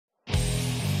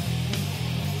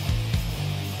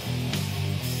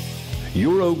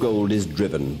Eurogold is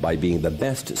driven by being the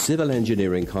best civil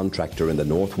engineering contractor in the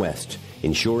Northwest,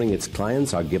 ensuring its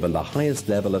clients are given the highest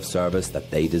level of service that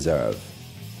they deserve.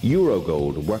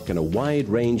 Eurogold work in a wide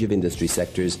range of industry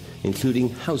sectors, including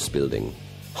house building,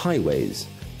 highways,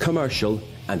 commercial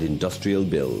and industrial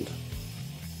build.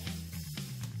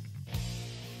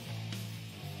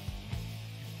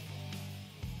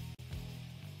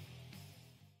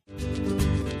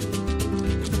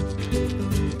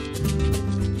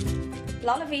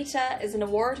 La Vita is an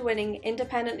award-winning,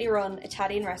 independently run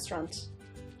Italian restaurant.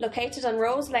 Located on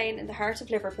Rose Lane in the heart of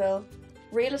Liverpool,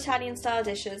 real Italian-style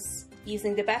dishes,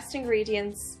 using the best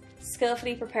ingredients,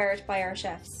 skillfully prepared by our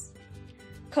chefs.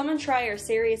 Come and try our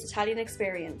serious Italian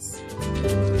experience.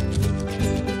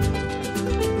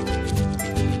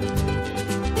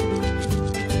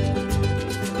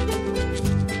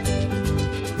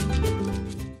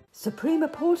 Supreme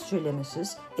Upholstery Limited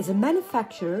is a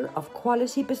manufacturer of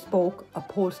quality bespoke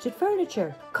upholstered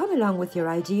furniture. Come along with your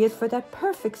ideas for that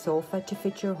perfect sofa to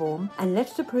fit your home and let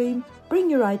Supreme bring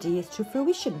your ideas to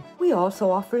fruition. We also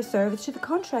offer a service to the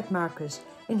contract market,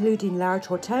 including large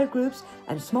hotel groups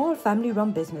and small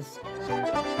family-run business.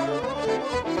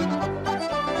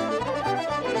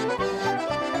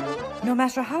 No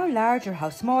matter how large or how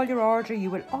small your order, you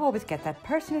will always get that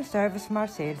personal service from our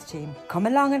sales team. Come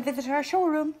along and visit our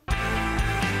showroom.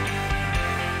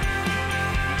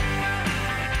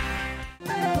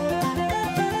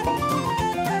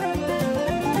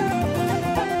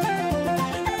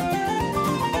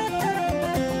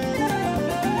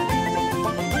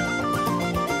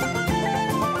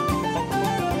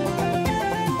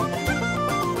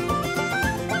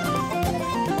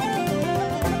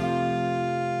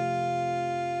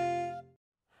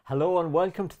 Hello and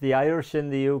welcome to the Irish in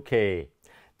the UK.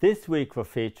 This week we're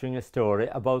featuring a story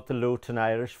about the Luton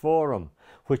Irish Forum,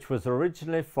 which was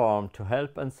originally formed to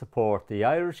help and support the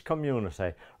Irish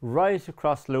community right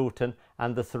across Luton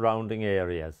and the surrounding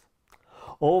areas.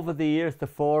 Over the years the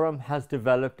Forum has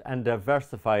developed and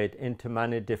diversified into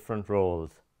many different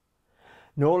roles.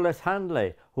 Noelette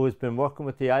Hanley, who has been working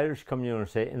with the Irish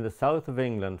community in the south of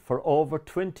England for over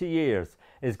 20 years,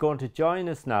 is going to join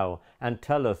us now and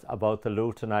tell us about the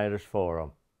Luton Irish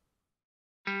Forum.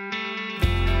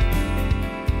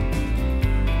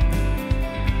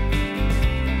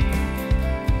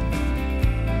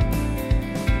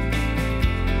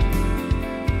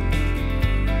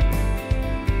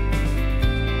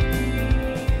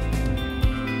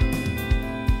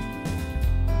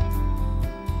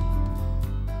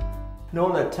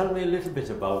 Noelette, tell me a little bit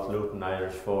about Luton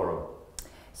Irish Forum.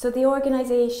 So the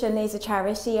organisation is a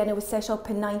charity and it was set up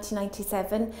in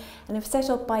 1997, and it was set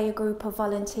up by a group of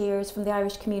volunteers from the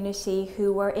Irish community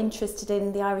who were interested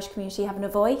in the Irish community having a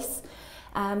voice.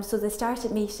 So they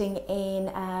started meeting in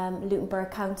Luton Borough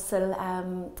Council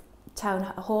Town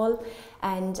Hall,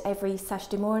 and every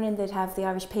Saturday morning they'd have the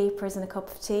Irish papers and a cup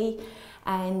of tea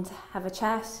and have a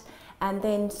chat. And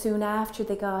then soon after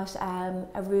they got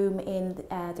a room in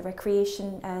the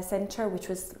recreation centre, which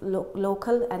was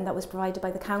local, and that was provided by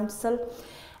the council.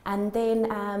 And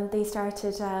then they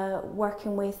started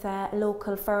working with a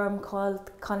local firm called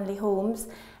Connolly Homes,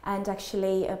 and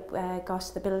actually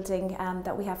got the building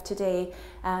that we have today.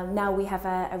 Now we have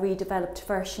a redeveloped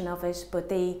version of it, but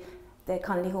the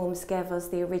Connolly Homes gave us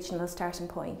the original starting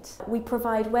point. We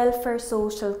provide welfare,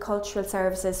 social, cultural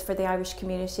services for the Irish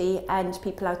community and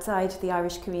people outside the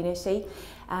Irish community.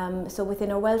 So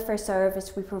within our welfare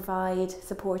service we provide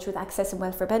support with accessing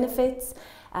welfare benefits,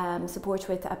 support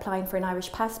with applying for an Irish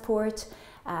passport,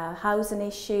 housing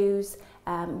issues,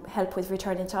 help with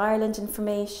returning to Ireland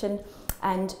information,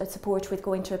 and support with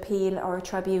going to appeal or a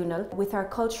tribunal. With our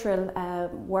cultural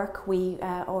work, we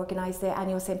organise the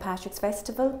annual St Patrick's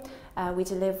Festival. We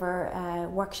deliver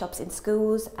workshops in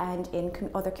schools and in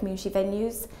other community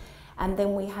venues. And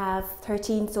then we have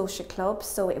 13 social clubs,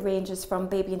 so it ranges from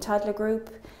baby and toddler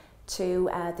group to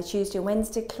the Tuesday and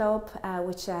Wednesday club,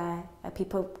 which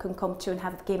people can come to and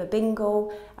have a game of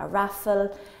bingo, a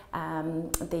raffle.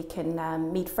 They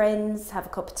can meet friends, have a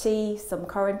cup of tea, some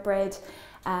currant bread.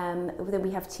 Then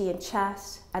we have tea and chat,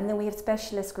 and then we have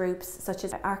specialist groups such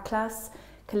as art class,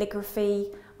 calligraphy,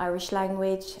 Irish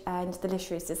language and the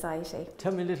Literary Society.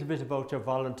 Tell me a little bit about your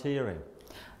volunteering.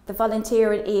 The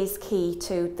volunteering is key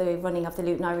to the running of the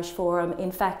Luton Irish Forum.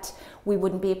 In fact, we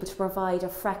wouldn't be able to provide a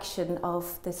fraction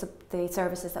of the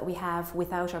services that we have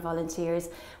without our volunteers.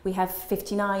 We have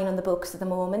 59 on the books at the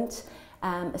moment.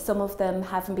 Some of them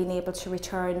haven't been able to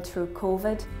return through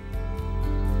COVID.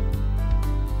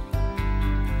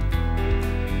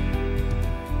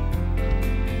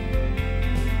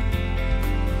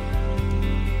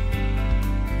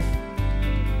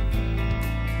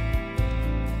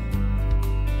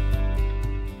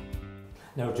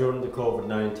 during the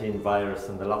COVID-19 virus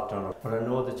and the lockdown, but I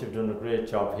know that you've done a great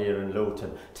job here in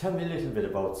Luton. Tell me a little bit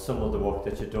about some of the work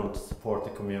that you've done to support the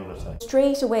community.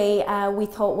 Straight away we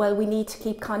thought, well, we need to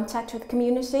keep contact with the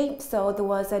community, so there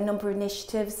was a number of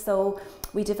initiatives. So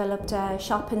we developed a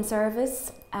shopping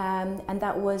service, and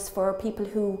that was for people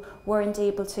who weren't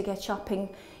able to get shopping.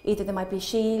 Either they might be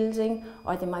shielding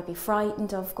or they might be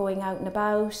frightened of going out and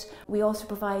about. We also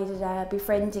provided a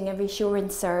befriending and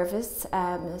reassurance service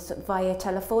via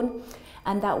telephone,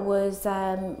 and that was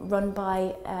run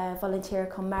by a volunteer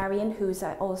called Marion, who's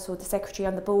also the secretary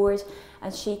on the board,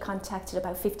 and she contacted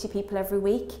about 50 people every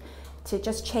week to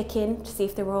just check in to see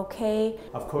if they were okay.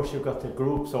 Of course, you've got the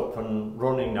groups up and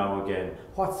running now again.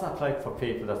 What's that like for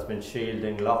people that's been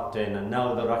shielding, locked in, and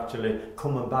now they're actually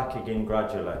coming back again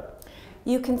gradually?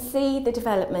 You can see the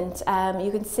development. You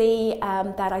can see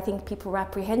that I think people were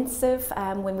apprehensive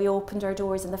when we opened our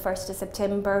doors on the 1st of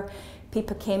September.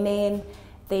 People came in,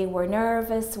 they were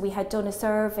nervous. We had done a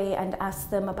survey and asked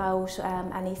them about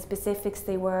any specifics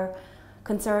they were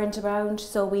concerned around,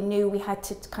 so we knew we had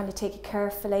to kind of take it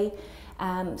carefully.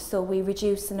 So we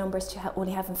reduced the numbers to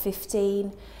only having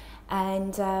 15,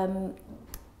 and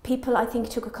people, I think,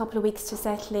 took a couple of weeks to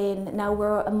settle in. Now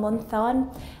we're a month on,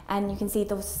 and you can see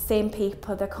those same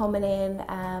people, they're coming in,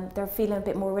 they're feeling a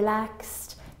bit more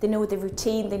relaxed. They know the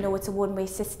routine, they know it's a one-way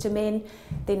system in,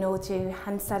 they know to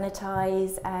hand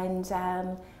sanitize, and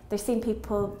they're seeing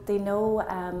people they know.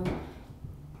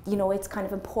 You know, it's kind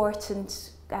of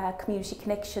important community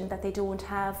connection that they don't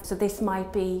have. So this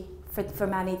might be, for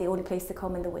many, the only place to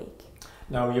come in the week.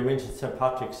 Now, you mentioned St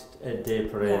Patrick's Day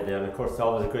parade, and of course it's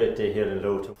always a great day here in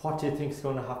Luton. What do you think is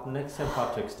going to happen next St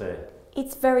Patrick's Day?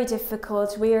 It's very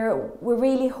difficult. We're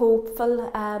really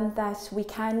hopeful that we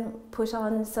can put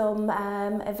on some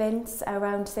events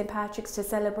around St Patrick's to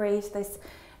celebrate this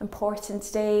important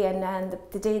day, and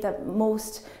the day that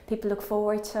most people look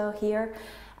forward to here.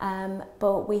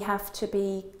 But we have to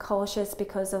be cautious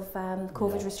because of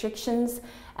COVID restrictions.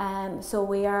 So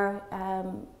we are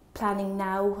planning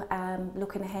now,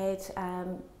 looking ahead,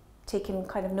 taking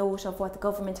kind of note of what the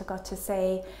government have got to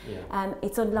say.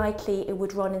 It's unlikely it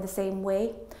would run in the same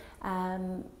way.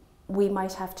 We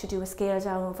might have to do a scaled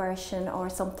down version, or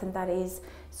something that is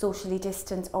socially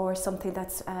distant, or something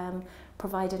that's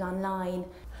provided online.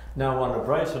 Now, on a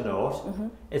brighter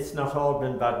note, it's not all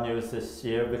been bad news this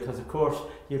year, because of course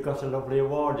you got a lovely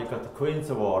award, you got the Queen's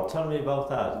Award. Tell me about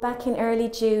that. Back in early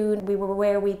June, we were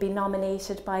aware we'd been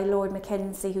nominated by Lord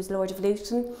Mackenzie, who's Lord of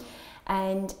Luton,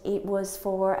 and it was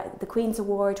for the Queen's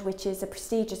Award, which is a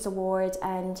prestigious award,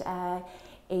 and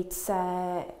it's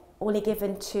only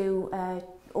given to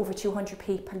over 200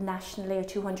 people nationally, or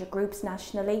 200 groups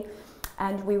nationally,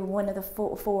 and we were one of the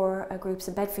four groups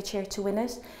in Bedfordshire to win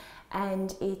it.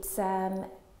 And it's an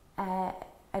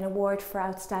award for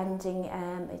outstanding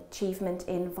achievement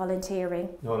in volunteering.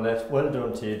 Noelette, well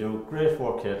done to you. You do great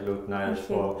work here at Luton Irish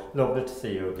Forum. Lovely to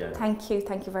see you again. Thank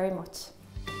you very much.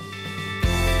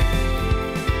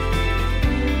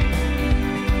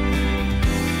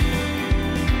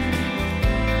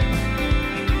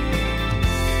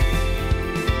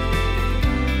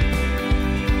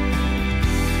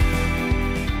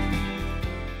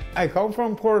 I come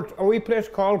from a wee place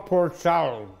called Port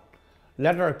Saul,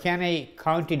 Letterkenny,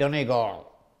 County Donegal.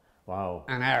 Wow.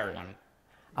 In Ireland.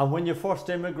 And when you first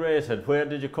immigrated, where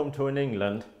did you come to in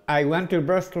England? I went to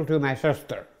Bristol to my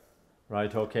sister.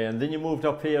 Right, okay. And then you moved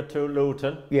up here to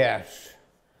Luton? Yes.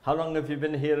 How long have you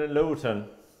been here in Luton?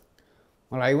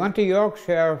 Well, I went to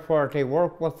Yorkshire to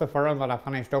work with the firm that I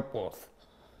finished up with.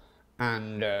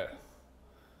 And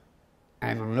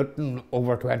I'm in Luton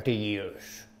over 20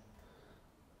 years.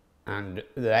 And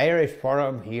the Irish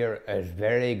Forum here is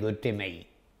very good to me.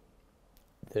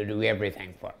 They do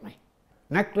everything for me.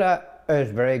 Nicola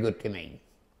is very good to me.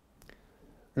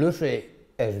 Lucy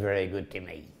is very good to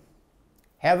me.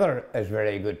 Heather is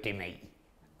very good to me.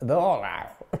 They all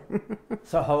are.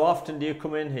 So how often do you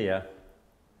come in here?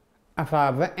 If I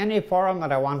have any forum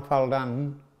that I want filled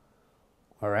in,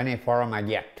 or any forum I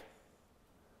get,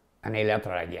 any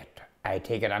letter I get, I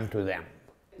take it on to them.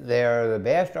 They're the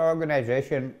best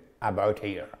organisation about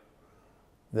here.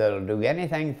 They'll do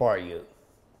anything for you.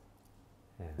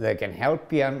 They can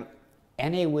help you in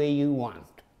any way you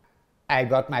want. I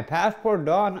got my passport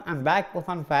done and back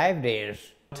within 5 days.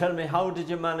 Tell me, how did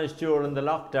you manage during the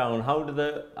lockdown? How did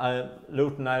the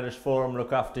Luton Irish Forum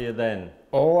look after you then?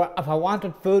 Oh, if I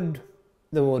wanted food,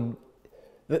 it would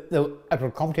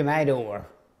come to my door,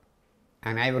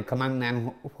 and I would come in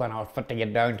then when I was fit to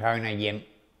get downtown again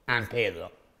and pay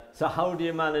them. So how do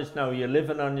you manage now? You're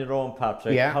living on your own,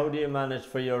 Patrick. Yeah. How do you manage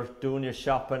for doing your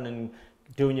shopping and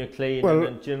doing your cleaning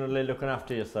and generally looking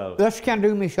after yourself? This can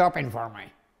do me shopping for me.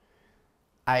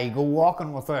 I go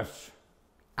walking with this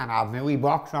and I have my wee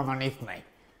box underneath me.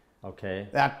 Okay.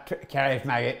 That carries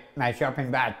my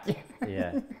shopping bag.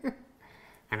 Yeah.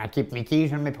 And I keep my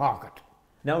keys in my pocket.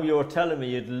 Now you were telling me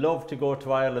you'd love to go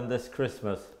to Ireland this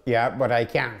Christmas. Yeah, but I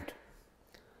can't.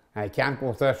 I can't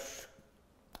with this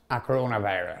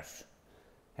coronavirus.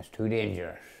 It's too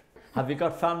dangerous. Have you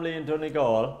got family in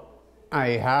Donegal? I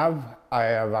have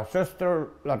a sister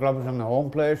that lives in the home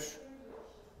place,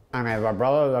 and I have a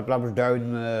brother that lives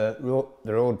down the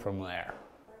road from there.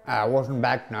 I wasn't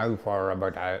back now for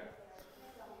about I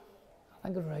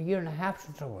think it was a year and a half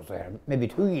since I was there, maybe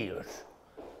 2 years.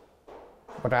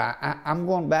 But I'm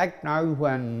going back now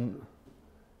when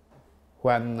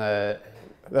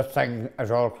this thing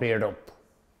is all cleared up.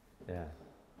 Yeah.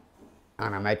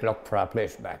 And I might look for a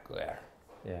place back there.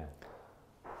 Yeah.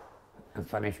 And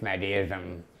finish my days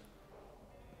in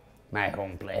my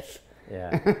home place.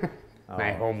 Yeah.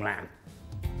 My homeland.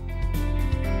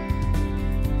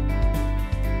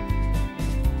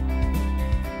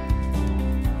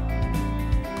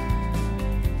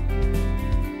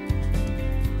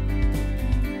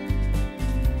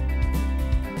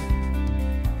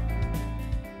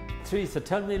 Teresa,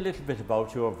 tell me a little bit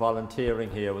about your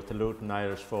volunteering here with the Luton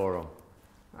Irish Forum.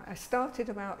 I started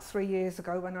about 3 years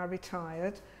ago when I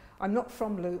retired. I'm not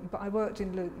from Luton, but I worked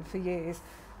in Luton for years,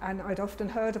 and I'd often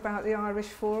heard about the Irish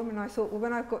Forum, and I thought, well,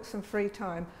 when I've got some free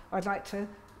time, I'd like to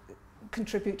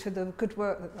contribute to the good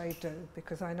work that they do,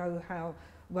 because I know how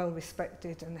well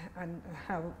respected and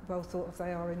how well thought of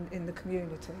they are in the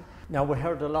community. Now, we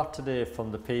heard a lot today from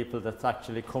the people that's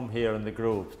actually come here in the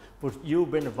groups, but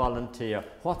you've been a volunteer.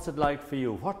 What's it like for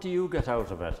you? What do you get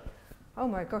out of it? Oh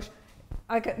my gosh,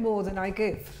 I get more than I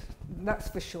give, that's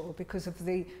for sure, because of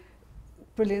the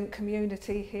brilliant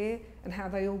community here and how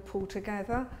they all pull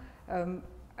together,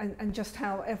 and just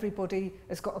how everybody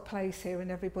has got a place here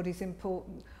and everybody's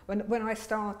important. When I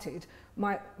started,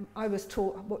 I was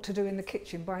taught what to do in the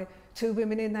kitchen by 2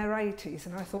 women in their 80s,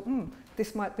 and I thought,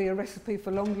 this might be a recipe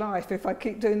for long life. If I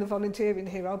keep doing the volunteering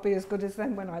here, I'll be as good as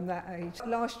them when I'm that age.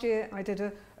 Last year, I did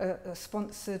a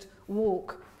sponsored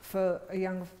walk for a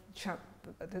young chap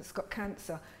that's got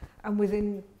cancer, and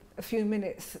within a few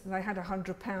minutes, they had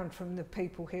 £100 from the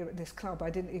people here at this club. I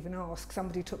didn't even ask.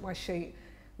 Somebody took my sheet,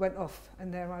 went off,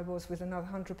 and there I was with another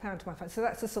 £100 to my phone. So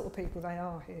that's the sort of people they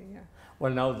are here, yeah.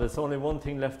 Well, now there's only one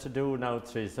thing left to do now,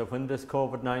 Teresa. When this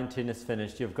COVID-19 is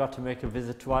finished, you've got to make a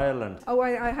visit to Ireland. Oh,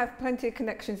 I have plenty of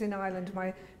connections in Ireland.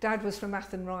 My dad was from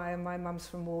Athenry and my mum's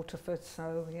from Waterford,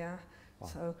 so yeah.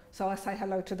 Wow. So I say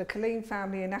hello to the Colleen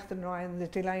family in Athenry and the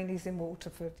Delaney's in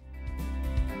Waterford.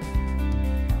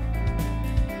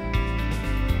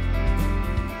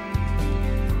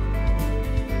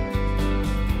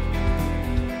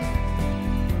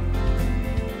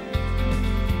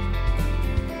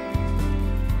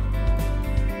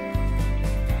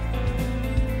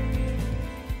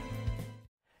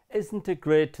 Isn't it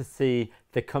great to see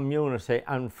the community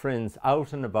and friends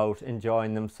out and about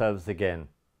enjoying themselves again?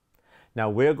 Now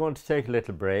we're going to take a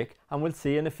little break and we'll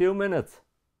see you in a few minutes.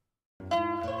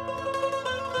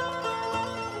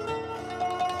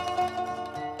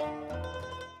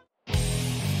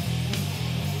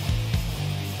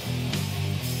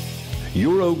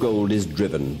 Eurogold is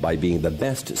driven by being the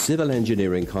best civil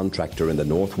engineering contractor in the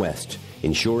Northwest,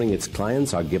 ensuring its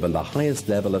clients are given the highest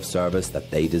level of service that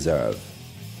they deserve.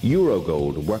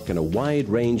 Eurogold work in a wide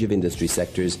range of industry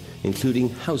sectors, including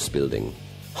house building,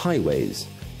 highways,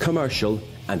 commercial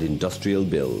and industrial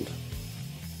build.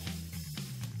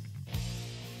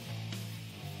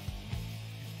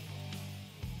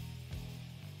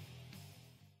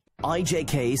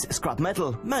 IJK's Scrap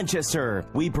Metal, Manchester.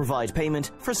 We provide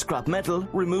payment for scrap metal,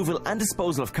 removal and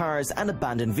disposal of cars and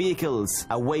abandoned vehicles,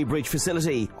 a weighbridge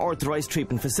facility, authorised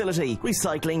treatment facility,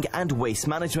 recycling and waste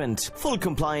management. Full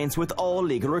compliance with all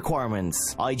legal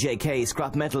requirements. IJK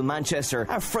Scrap Metal, Manchester,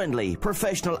 a friendly,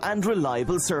 professional and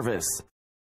reliable service.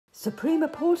 Supreme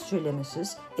Upholstery Limited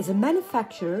is a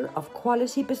manufacturer of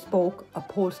quality bespoke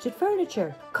upholstered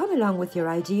furniture. Come along with your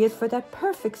ideas for that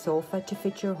perfect sofa to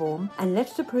fit your home and let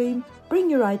Supreme bring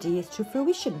your ideas to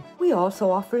fruition. We also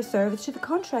offer a service to the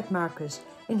contract market,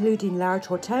 including large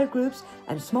hotel groups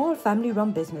and small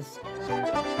family-run business.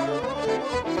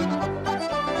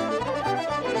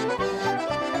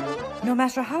 No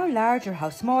matter how large or how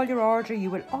small your order, you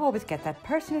will always get that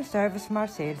personal service from our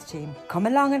sales team. Come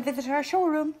along and visit our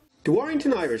showroom. The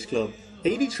Warrington Irish Club,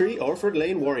 83 Orford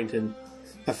Lane, Warrington.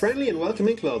 A friendly and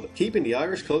welcoming club keeping the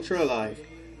Irish culture alive.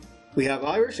 We have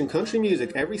Irish and country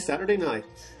music every Saturday night,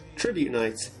 tribute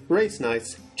nights, race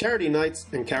nights, charity nights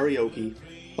and karaoke.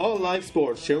 All live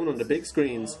sports shown on the big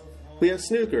screens. We have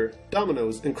snooker,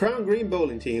 dominoes and crown green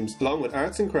bowling teams along with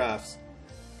arts and crafts.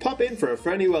 Pop in for a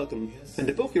friendly welcome and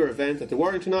to book your event at the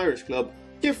Warrington Irish Club,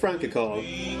 give Frank a call.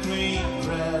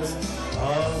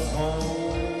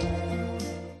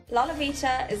 La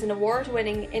Vita is an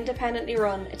award-winning, independently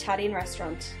run Italian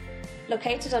restaurant.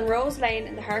 Located on Rose Lane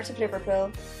in the heart of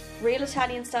Liverpool, real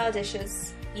Italian-style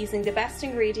dishes, using the best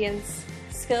ingredients,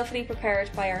 skillfully prepared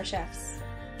by our chefs.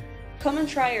 Come and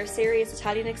try our serious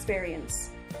Italian experience.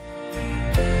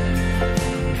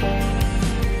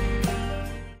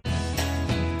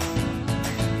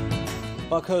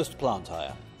 Buckhurst Plant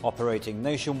Hire, operating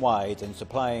nationwide and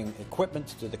supplying equipment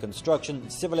to the construction,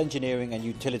 civil engineering and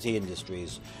utility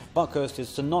industries. Buckhurst is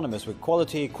synonymous with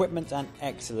quality equipment and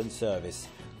excellent service.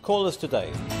 Call us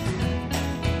today.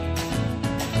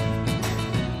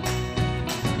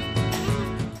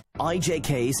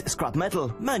 IJK's Scrap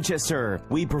Metal, Manchester.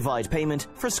 We provide payment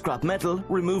for scrap metal,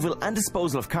 removal and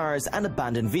disposal of cars and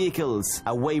abandoned vehicles.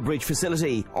 A weighbridge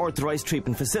facility, authorised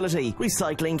treatment facility,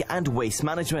 recycling and waste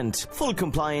management. Full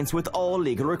compliance with all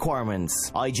legal requirements.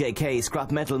 IJK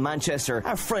Scrap Metal Manchester,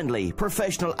 a friendly,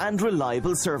 professional and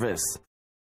reliable service.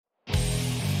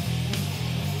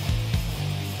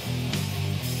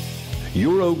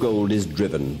 Eurogold is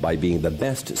driven by being the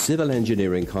best civil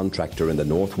engineering contractor in the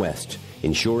North West,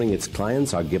 ensuring its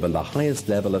clients are given the highest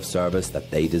level of service that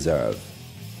they deserve.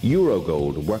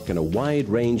 Eurogold work in a wide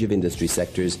range of industry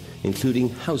sectors, including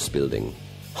house building,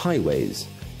 highways,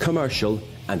 commercial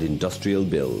and industrial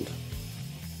build.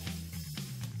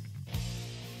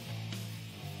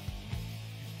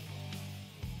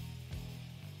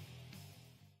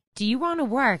 Do you want to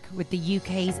work with the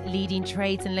UK's leading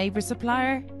trades and labour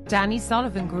supplier? Danny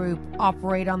Sullivan Group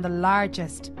operate on the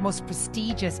largest, most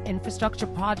prestigious infrastructure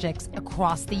projects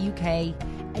across the UK,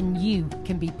 and you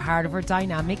can be part of our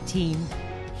dynamic team.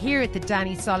 Here at the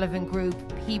Danny Sullivan Group,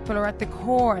 people are at the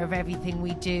core of everything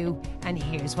we do, and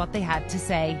here's what they had to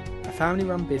say. A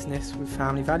family-run business with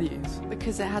family values.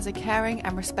 Because it has a caring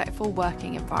and respectful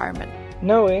working environment.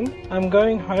 Knowing I'm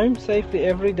going home safely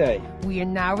every day. We are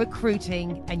now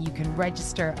recruiting, and you can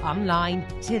register online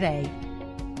today.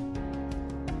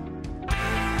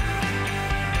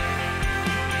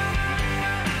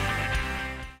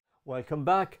 Welcome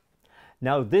back.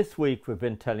 Now this week we've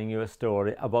been telling you a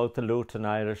story about the Luton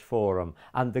Irish Forum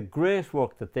and the great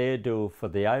work that they do for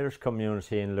the Irish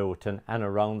community in Luton and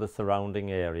around the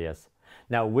surrounding areas.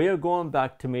 Now we're going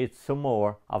back to meet some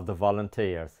more of the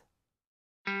volunteers.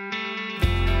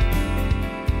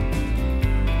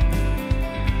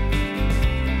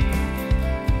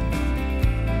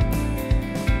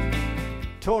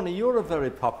 Tony, you're a very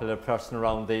popular person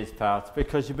around these parts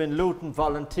because you've been Luton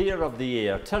Volunteer of the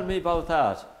Year. Tell me about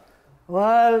that.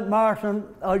 Well, Martin,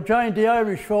 I joined the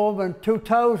Irish Forum in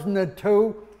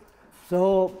 2002,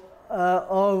 so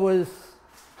I was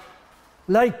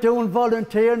like doing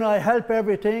volunteering. I help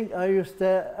everything. I used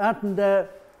to, and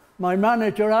my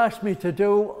manager asked me to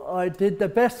do, I did the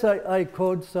best I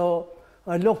could, so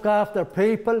I look after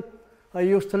people. I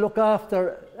used to look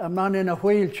after a man in a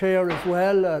wheelchair as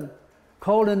well, and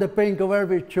calling the bingo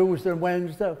every Tuesday and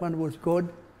Wednesday when it was good,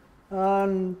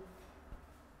 and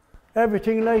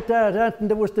everything like that. And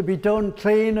there was to be done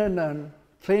cleaning and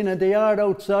cleaning the yard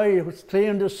outside. It was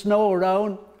cleaning the snow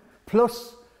around.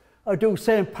 Plus, I do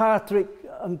St. Patrick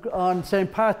on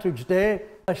St. Patrick's Day.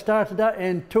 I started that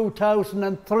in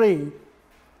 2003.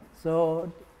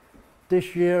 So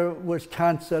this year was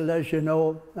cancelled, as you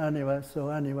know. Anyway,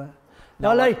 now,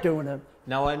 I like doing it.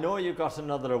 Now I know you got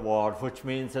another award, which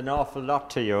means an awful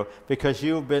lot to you, because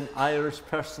you've been Irish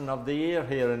Person of the Year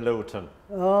here in Luton.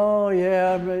 Oh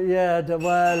yeah,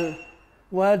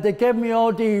 well, they gave me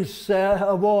all these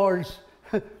awards,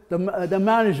 the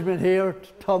management here,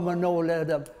 Tom and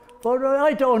Noelette. But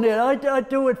I don't need it. I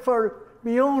do it for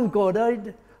my own good.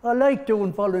 I like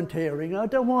doing volunteering. I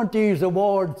don't want these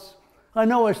awards. I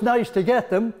know it's nice to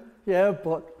get them, yeah,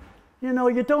 but you know,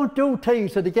 you don't do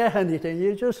things to get anything.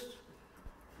 You just.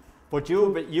 But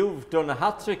you've done a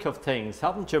hat-trick of things,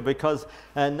 haven't you? Because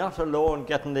not alone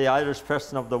getting the Irish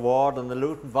Person of the Award and the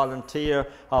Luton Volunteer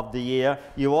of the Year,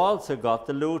 you also got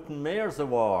the Luton Mayor's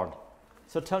Award.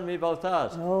 So tell me about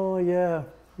that. Oh yeah,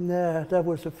 that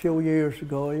was a few years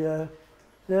ago, yeah.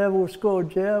 Yeah, it was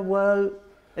good, yeah, well.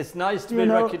 It's nice to be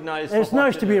recognised. It's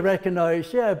nice to be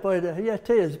recognised, yeah, yeah, it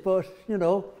is, but you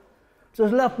know,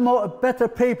 there's a lot more better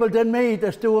people than me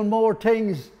that's doing more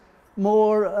things.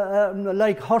 More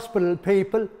like hospital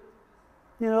people,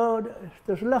 you know,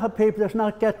 there's a lot of people that's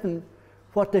not getting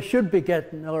what they should be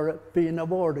getting or being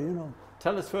awarded, you know.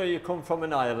 Tell us where you come from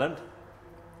in Ireland.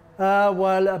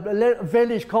 Well, a little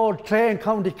village called Clay in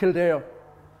County Kildare.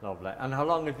 Lovely. And how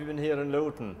long have you been here in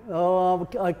Luton? Oh,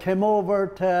 I came over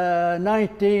to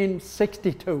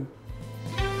 1962.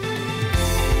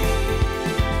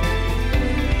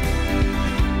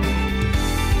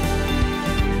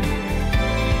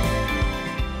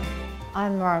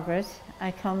 I'm Margaret. I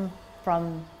come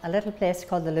from a little place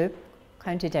called the Loop,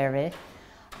 County Derry.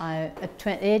 At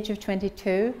the age of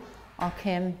 22, I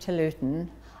came to Luton,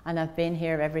 and I've been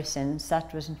here ever since.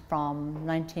 That was from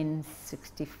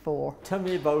 1964. Tell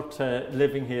me about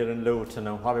living here in Luton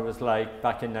and what it was like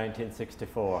back in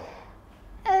 1964.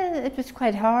 It was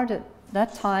quite hard at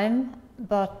that time,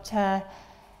 but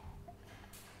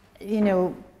you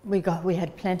know, we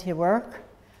had plenty of work.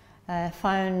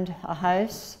 Found a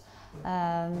house,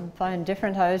 found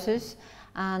different houses,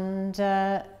 and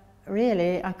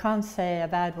really I can't say a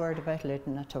bad word about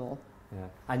Luton at all. Yeah.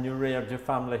 And you reared your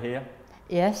family here?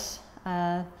 Yes,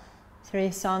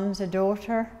 3 sons, a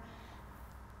daughter,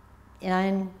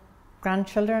 9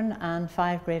 grandchildren and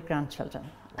 5 great-grandchildren.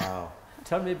 Wow.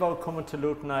 Tell me about coming to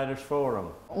Luton Irish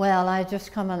Forum. Well, I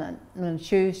just come on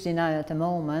Tuesday now at the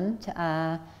moment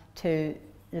to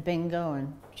the bingo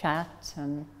and chat,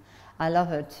 and I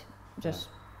love it, just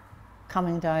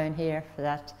coming down here for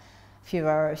that few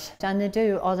hours. And they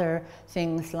do other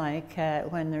things like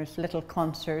when there's little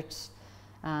concerts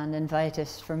and invite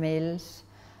us for meals,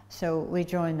 so we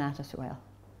join that as well.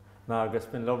 Margaret, it's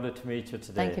been lovely to meet you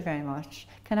today. Thank you very much.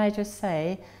 Can I just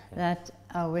say that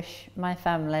I wish my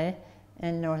family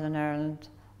in Northern Ireland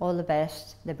all the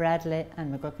best, the Bradley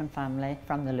and McGuckin family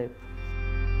from the Loop.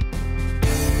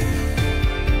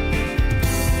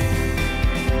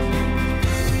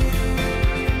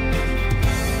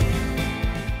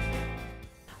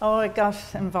 Oh, I got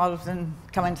involved in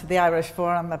coming to the Irish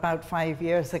Forum about 5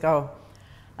 years ago.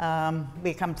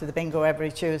 We come to the bingo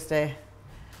every Tuesday.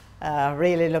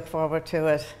 Really look forward to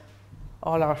it.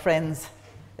 All our friends.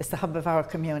 It's the hub of our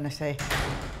community.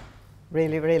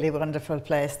 Really, really wonderful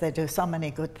place. They do so many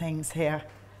good things here.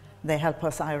 They help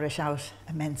us Irish out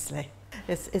immensely.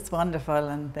 It's wonderful,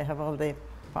 and they have all the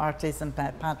parties and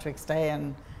Patrick's Day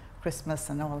and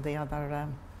Christmas and all the other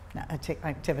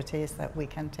activities that we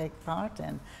can take part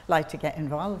in. Like to get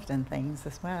involved in things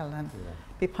as well and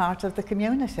be part of the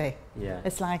community. Yeah.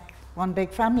 It's like one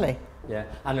big family. Yeah,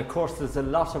 and of course there's a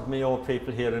lot of Mayo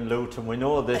people here in Luton. We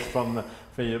know this from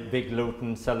your big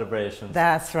Luton celebrations.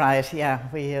 That's right, yeah.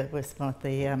 We support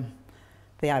the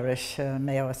Irish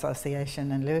Mayo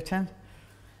Association in Luton,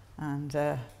 and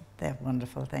they have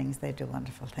wonderful things. They do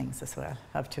wonderful things as well.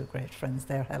 I have 2 great friends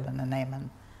there, Helen and Eamon.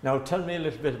 Now tell me a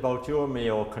little bit about your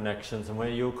Mayo connections and where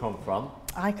you come from.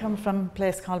 I come from a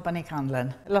place called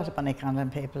Bunnyconlin. A lot of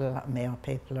Bunnyconlin people, a lot of Mayo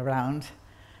people around.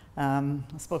 I've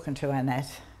spoken to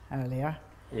Annette earlier.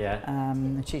 Yeah.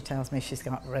 And she tells me she's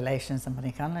got relations in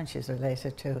Bunnyconlin. She's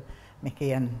related to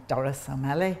Mickey and Doris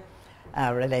O'Malley,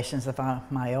 relations of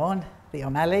my own, the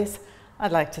O'Malleys.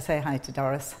 I'd like to say hi to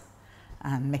Doris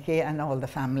and Mickey and all the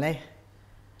family.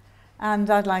 And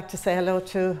I'd like to say hello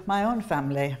to my own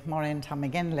family, Maureen and Tommy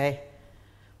Ginley,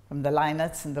 from the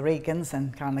Lynetts and the Regans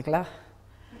and Carnegla.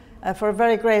 For a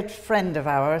very great friend of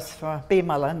ours, for B.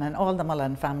 Mullen and all the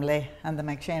Mullen family and the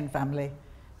McShane family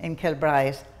in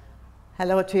Kilbride.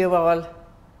 Hello to you all.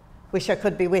 Wish I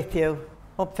could be with you.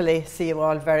 Hopefully see you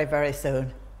all very, very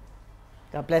soon.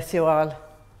 God bless you all.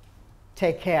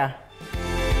 Take care.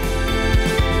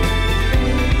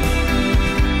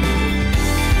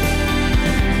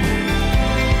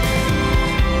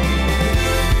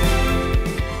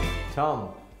 Tom,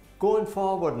 going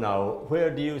forward now, where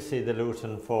do you see the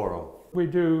Luton Forum? We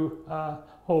do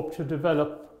hope to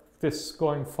develop this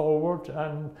going forward,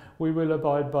 and we will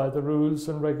abide by the rules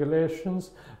and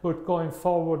regulations, but going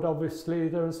forward obviously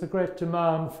there is a great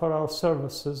demand for our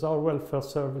services, our welfare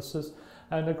services,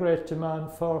 and a great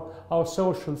demand for our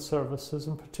social services,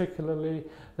 and particularly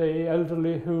the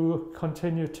elderly who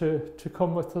continue to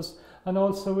come with us. And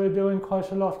also we're doing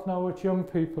quite a lot now with young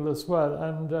people as well,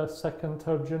 and second,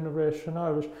 third generation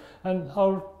Irish. And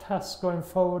our task going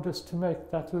forward is to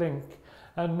make that link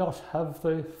and not have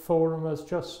the forum as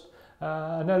just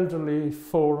an elderly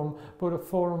forum, but a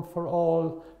forum for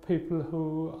all people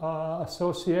who are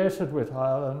associated with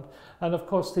Ireland. And of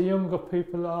course the younger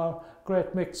people are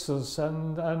great mixes,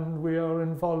 and we are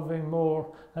involving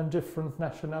more and different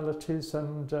nationalities,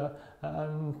 and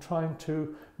trying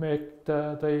to make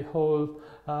the whole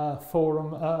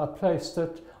forum a place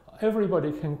that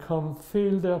everybody can come,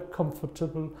 feel they're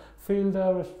comfortable,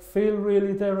 feel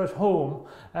really they're at home.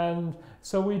 And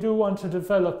so we do want to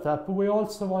develop that, but we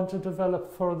also want to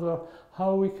develop further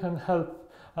how we can help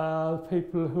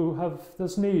people who have,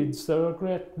 there's needs. There are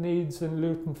great needs in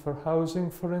Luton for housing,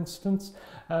 for instance,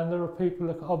 and there are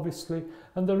people obviously,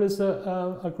 and there is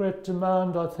a great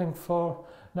demand, I think, for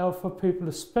people,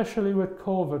 especially with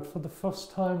COVID. For the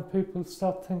first time, people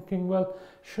start thinking, well,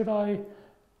 should I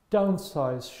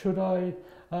downsize? Should I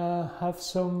have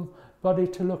somebody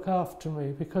to look after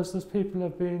me? Because there's people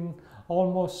have been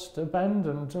almost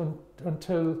abandoned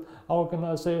until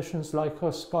organisations like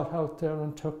us got out there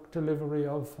and took delivery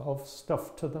of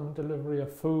stuff to them, delivery of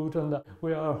food, and that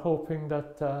we are hoping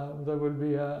that there will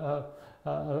be a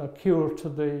cure to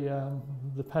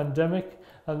the pandemic,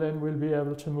 and then we'll be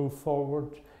able to move forward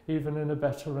even in a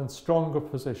better and stronger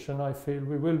position. I feel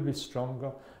we will be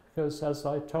stronger, because as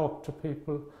I talk to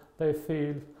people, they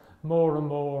feel more and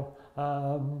more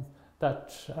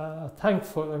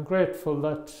thankful and grateful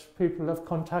that people have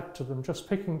contacted them. Just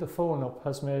picking the phone up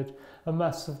has made a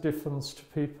massive difference to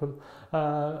people.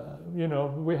 You know,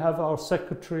 we have our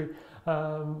secretary,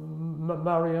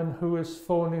 Marion, who is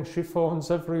phoning. She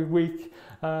phones every week.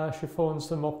 She phones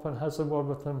them up and has a word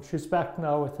with them. She's back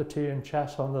now with the tea and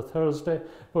chat on the Thursday,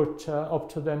 but up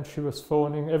to then she was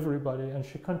phoning everybody, and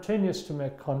she continues to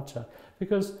make contact,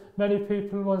 because many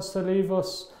people, once they leave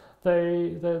us,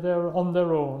 they're on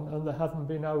their own and they haven't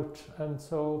been out. And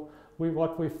so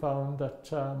what we found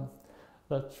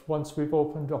that once we've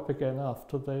opened up again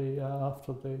after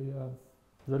the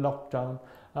lockdown,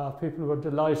 people were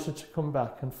delighted to come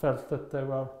back and felt that they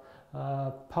were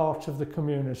part of the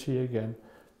community again.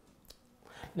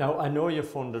 Now, I know you're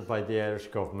funded by the Irish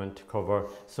government to cover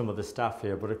some of the staff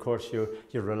here, but of course you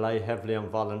rely heavily on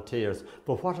volunteers.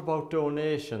 But what about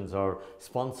donations or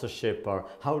sponsorship, or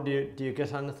how do you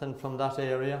get anything from that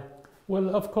area?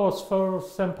 Well, of course, for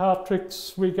St.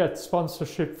 Patrick's, we get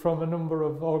sponsorship from a number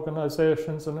of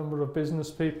organisations, a number of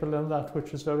business people and that,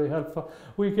 which is very helpful.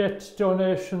 We get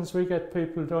donations, we get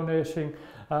people donating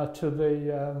to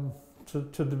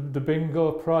the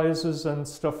bingo prizes and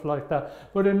stuff like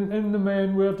that. But in the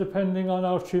main, we're depending on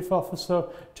our chief officer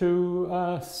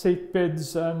to seek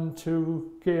bids and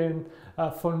to gain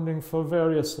funding for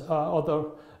various other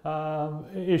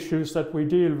issues that we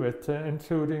deal with,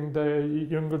 including the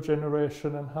younger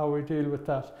generation and how we deal with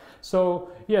that.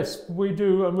 So yes, we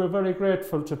do, and we're very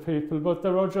grateful to people, but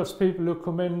there are just people who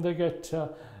come in, they get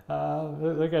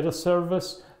a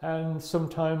service, and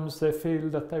sometimes they feel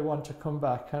that they want to come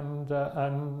back and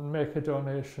make a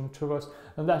donation to us,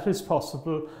 and that is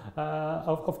possible.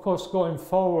 Of course, going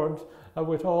forward,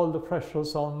 with all the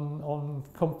pressures on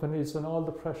companies and all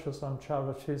the pressures on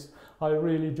charities, I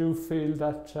really do feel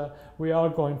that we are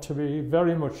going to be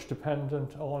very much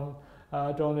dependent on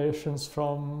donations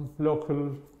from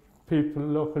local people,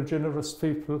 local generous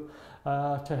people,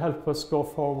 to help us go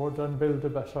forward and build a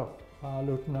better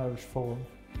Luton Irish Forum.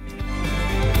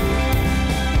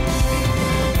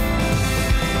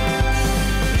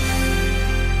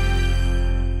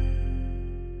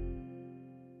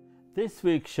 This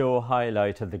week's show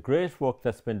highlighted the great work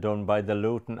that's been done by the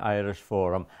Luton Irish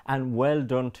Forum, and well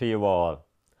done to you all.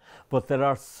 But there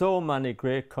are so many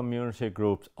great community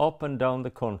groups up and down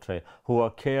the country who are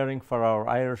caring for our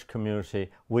Irish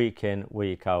community week in,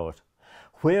 week out.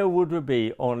 Where would we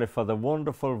be only for the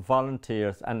wonderful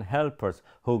volunteers and helpers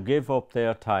who give up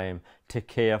their time to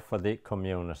care for the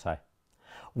community?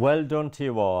 Well done to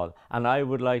you all, and I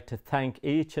would like to thank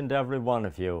each and every one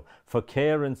of you for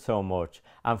caring so much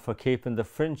and for keeping the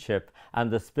friendship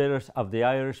and the spirit of the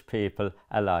Irish people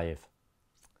alive.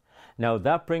 Now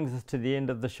that brings us to the end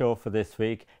of the show for this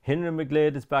week. Henry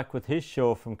McGlade is back with his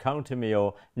show from County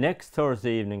Mayo next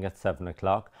Thursday evening at 7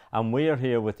 o'clock, and we are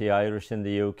here with the Irish in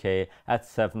the UK at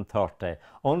 7:30.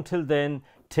 Until then,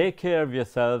 take care of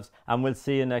yourselves, and we'll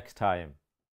see you next time.